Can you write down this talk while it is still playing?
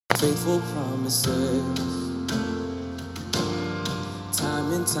faithful promises.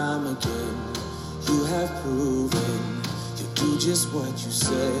 Time and time again, you have proven you do just what you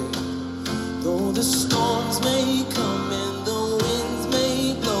say. Though the storms may come and the winds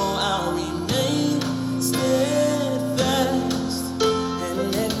may blow, I'll remain steadfast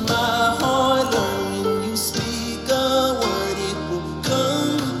and let my heart learn when you speak a word, it will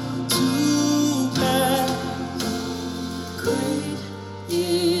come to pass. Great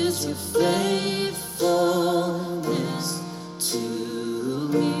is your faithfulness to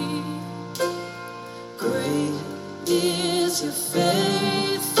me. Great is your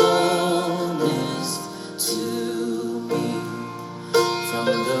faithfulness to me. From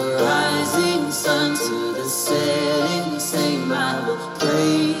the rising sun to the setting same, I will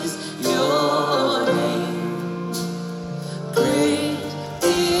praise your name. Great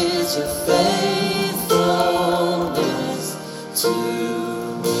is your faithfulness to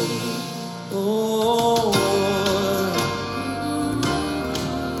me. Oh,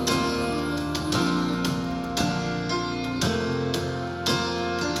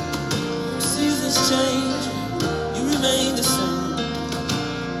 seasons change, you remain the same.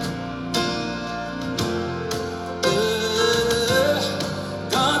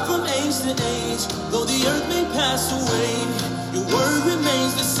 God from age to age, though the earth may pass away, your word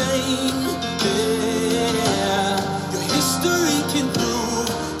remains the same. Yeah, your history can prove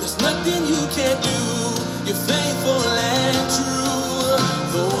there's nothing you can't do. You're faithful and true.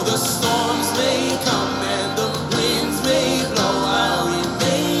 Though the storms may come and the winds may blow, I'll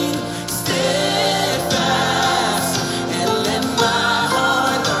remain steadfast and let my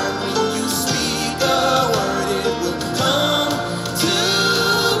heart learn when you speak a word, it will come to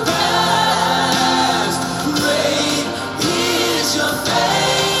pass. Great is your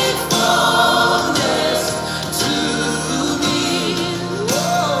faithfulness to me.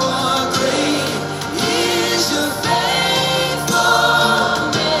 Oh, great is your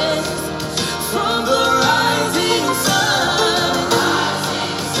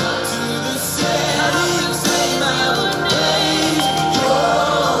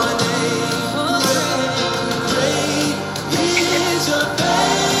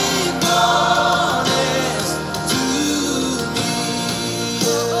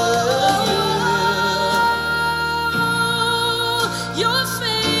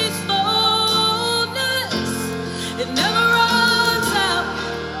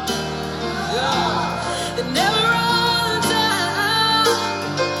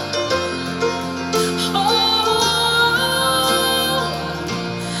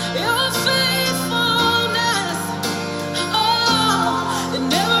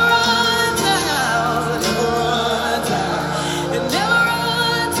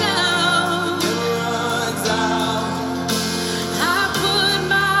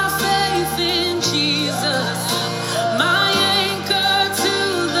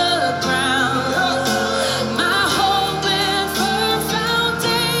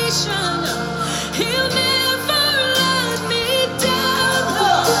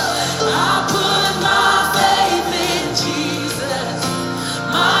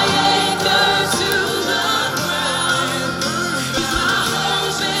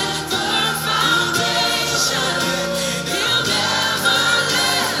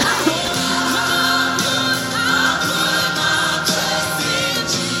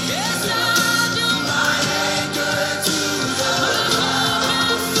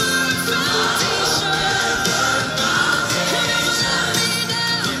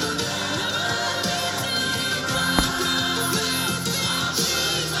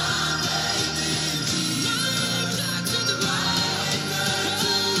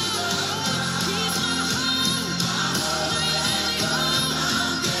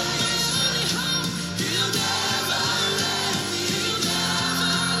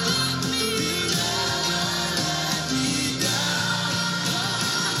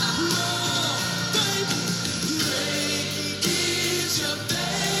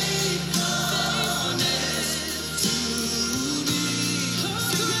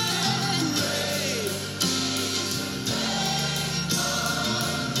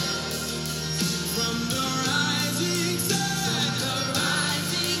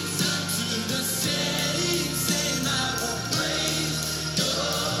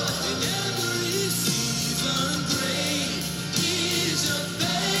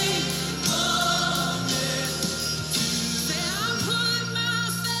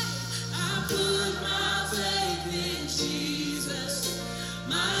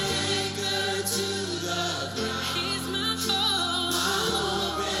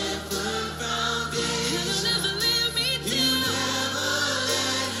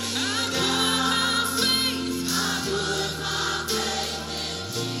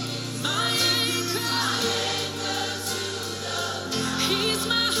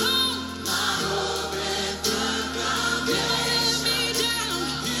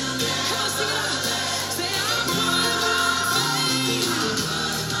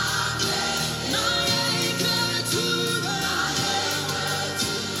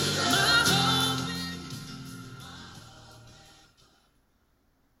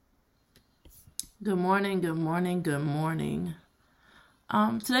Good morning, good morning, good morning.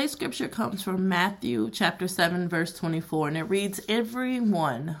 Today's scripture comes from Matthew chapter 7, verse 24, and it reads,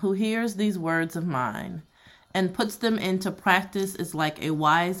 "Everyone who hears these words of mine and puts them into practice is like a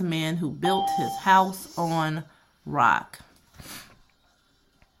wise man who built his house on rock."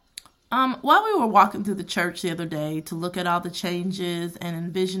 While we were walking through the church the other day to look at all the changes and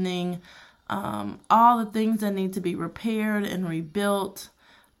envisioning all the things that need to be repaired and rebuilt,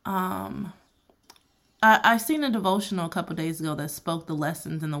 I seen a devotional a couple days ago that spoke the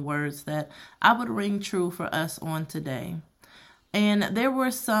lessons and the words that I would ring true for us on today. And there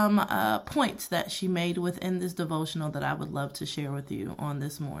were some points that she made within this devotional that I would love to share with you on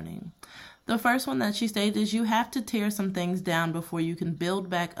this morning. The first one that she stated is you have to tear some things down before you can build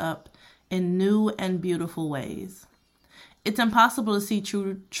back up in new and beautiful ways. It's impossible to see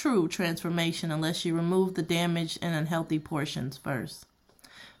true transformation unless you remove the damaged and unhealthy portions first.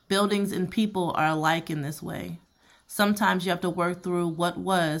 Buildings and people are alike in this way. Sometimes you have to work through what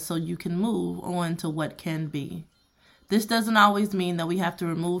was so you can move on to what can be. This doesn't always mean that we have to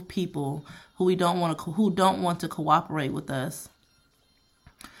remove people who don't want to cooperate with us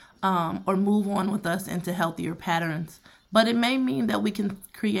or move on with us into healthier patterns. But it may mean that we can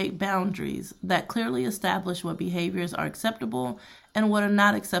create boundaries that clearly establish what behaviors are acceptable and what are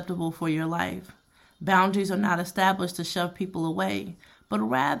not acceptable for your life. Boundaries are not established to shove people away, but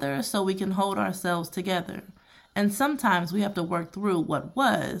rather so we can hold ourselves together. And sometimes we have to work through what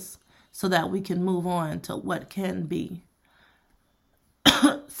was so that we can move on to what can be.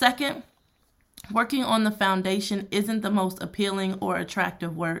 Second, working on the foundation isn't the most appealing or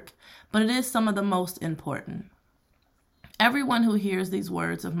attractive work, but it is some of the most important. Everyone who hears these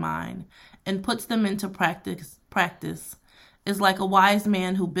words of mine and puts them into practice is like a wise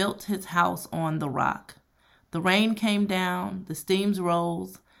man who built his house on the rock. The rain came down, the steams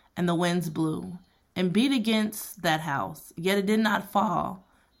rose, and the winds blew, and beat against that house. Yet it did not fall,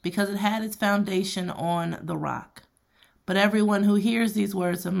 because it had its foundation on the rock. But everyone who hears these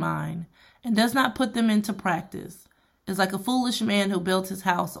words of mine and does not put them into practice is like a foolish man who built his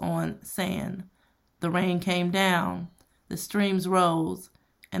house on sand. The rain came down, the streams rose,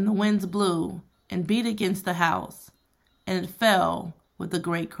 and the winds blew and beat against the house, and it fell with a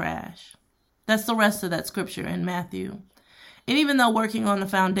great crash. That's the rest of that scripture in Matthew. And even though working on the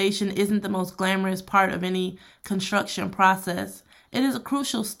foundation isn't the most glamorous part of any construction process, it is a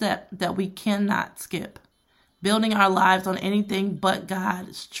crucial step that we cannot skip. Building our lives on anything but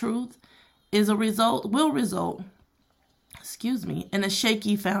God's truth will result in a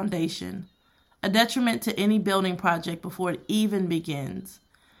shaky foundation, a detriment to any building project before it even begins.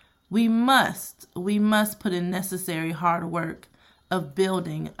 We must put in necessary hard work of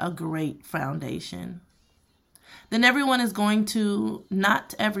building a great foundation. Then not everyone is going to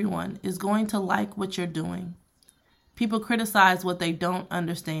like what you're doing. People criticize what they don't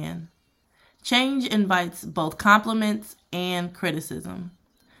understand. Change invites both compliments and criticism.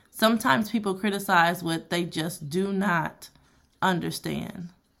 Sometimes people criticize what they just do not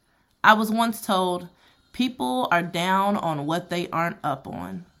understand. I was once told, people are down on what they aren't up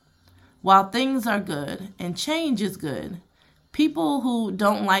on. While things are good and change is good, people who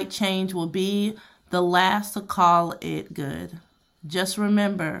don't like change will be the last to call it good. Just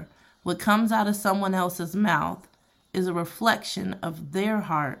remember, what comes out of someone else's mouth is a reflection of their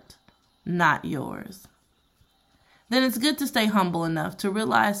heart, not yours. Then it's good to stay humble enough to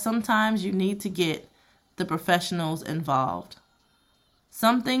realize sometimes you need to get the professionals involved.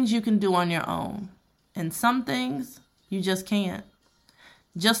 Some things you can do on your own, and some things you just can't.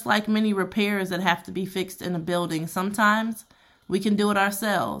 Just like many repairs that have to be fixed in a building, sometimes we can do it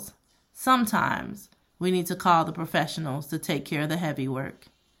ourselves. Sometimes we need to call the professionals to take care of the heavy work.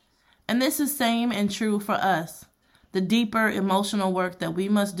 And this is same and true for us. The deeper emotional work that we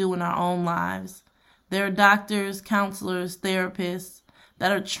must do in our own lives. There are doctors, counselors, therapists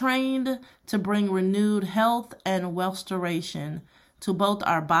that are trained to bring renewed health and restoration to both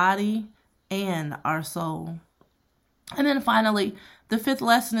our body and our soul. And then finally, the fifth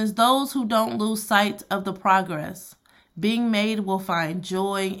lesson is those who don't lose sight of the progress being made will find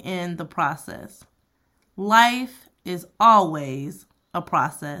joy in the process. Life is always a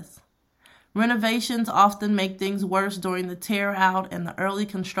process. Renovations often make things worse during the tear out and the early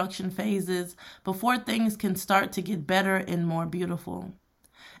construction phases before things can start to get better and more beautiful.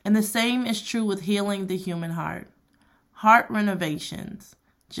 And the same is true with healing the human heart. Heart renovations,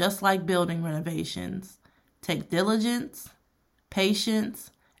 just like building renovations, take diligence, patience,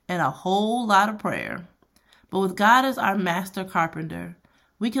 and a whole lot of prayer. But with God as our master carpenter,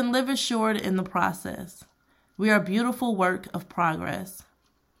 we can live assured in the process. We are a beautiful work of progress.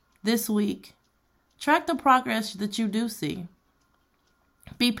 This week, Track the progress that you do see.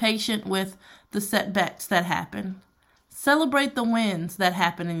 Be patient with the setbacks that happen. Celebrate the wins that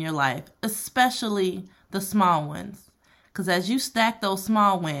happen in your life, especially the small ones. Because as you stack those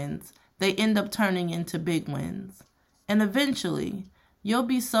small wins, they end up turning into big wins. And eventually, you'll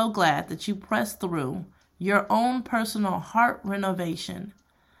be so glad that you pressed through your own personal heart renovation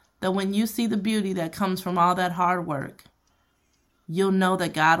that when you see the beauty that comes from all that hard work, you'll know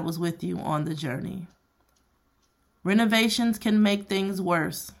that God was with you on the journey. Renovations can make things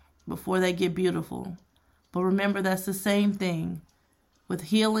worse before they get beautiful. But remember, that's the same thing with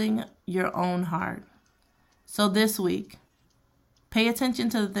healing your own heart. So this week, pay attention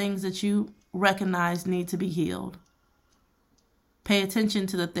to the things that you recognize need to be healed. Pay attention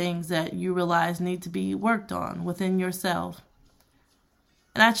to the things that you realize need to be worked on within yourself.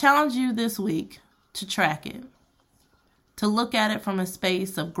 And I challenge you this week to track it, to look at it from a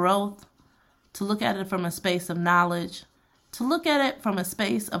space of growth, to look at it from a space of knowledge, to look at it from a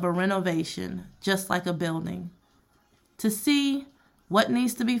space of a renovation, just like a building, to see what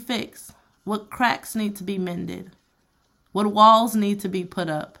needs to be fixed, what cracks need to be mended, what walls need to be put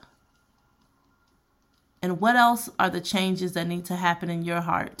up, and what else are the changes that need to happen in your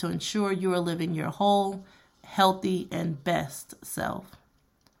heart to ensure you are living your whole, healthy, and best self.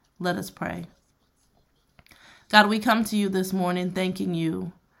 Let us pray. God, we come to you this morning thanking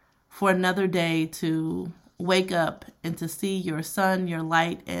you for another day to wake up and to see your sun, your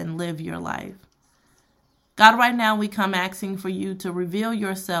light, and live your life. God, right now we come asking for you to reveal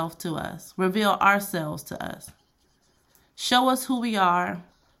yourself to us, reveal ourselves to us. Show us who we are.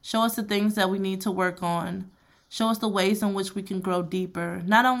 Show us the things that we need to work on. Show us the ways in which we can grow deeper,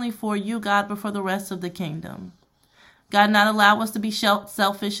 not only for you, God, but for the rest of the kingdom. God, not allow us to be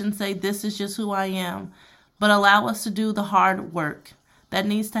selfish and say, this is just who I am, but allow us to do the hard work that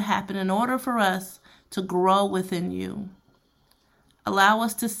needs to happen in order for us to grow within you. Allow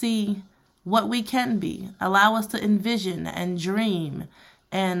us to see what we can be. Allow us to envision and dream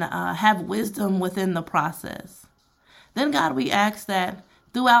and have wisdom within the process. Then, God, we ask that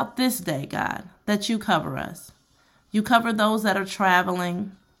throughout this day, God, that you cover us. You cover those that are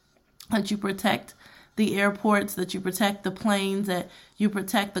traveling, that you protect the airports, that you protect the planes, that you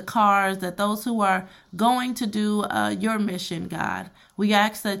protect the cars, that those who are going to do your mission, God, we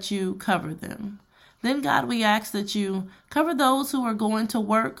ask that you cover them. Then, God, we ask that you cover those who are going to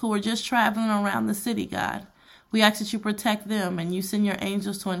work, who are just traveling around the city, God. We ask that you protect them and you send your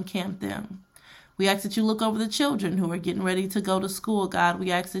angels to encamp them. We ask that you look over the children who are getting ready to go to school, God.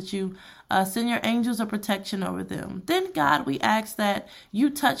 We ask that you send your angels of protection over them. Then, God, we ask that you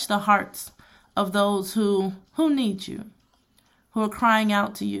touch the hearts of those who need you, who are crying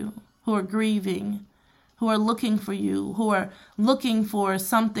out to you, who are grieving, who are looking for you, who are looking for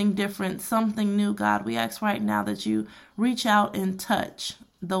something different, something new, God. We ask right now that you reach out and touch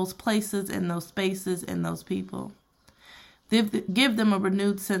those places and those spaces and those people. Give them a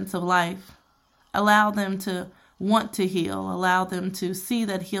renewed sense of life. Allow them to want to heal. Allow them to see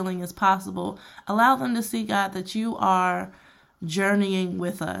that healing is possible. Allow them to see, God, that you are journeying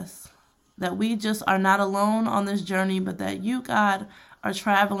with us, that we just are not alone on this journey, but that you, God, are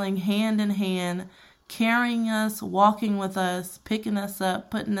traveling hand in hand, carrying us, walking with us, picking us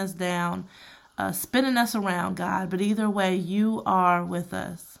up, putting us down, spinning us around, God. But either way, you are with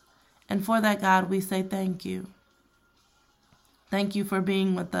us. And for that, God, we say thank you. Thank you for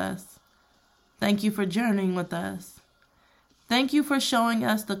being with us. Thank you for journeying with us. Thank you for showing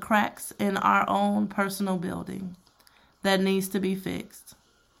us the cracks in our own personal building that needs to be fixed.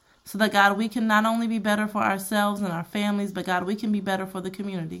 So that, God, we can not only be better for ourselves and our families, but, God, we can be better for the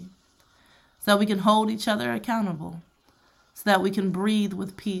community. So that we can hold each other accountable. So that we can breathe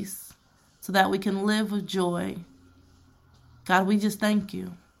with peace. So that we can live with joy. God, we just thank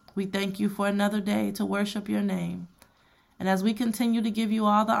you. We thank you for another day to worship your name. And as we continue to give you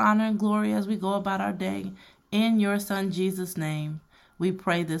all the honor and glory as we go about our day, in your Son Jesus' name, we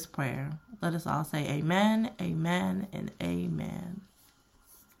pray this prayer. Let us all say amen, amen, and amen.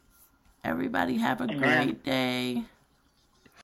 Everybody have a great day.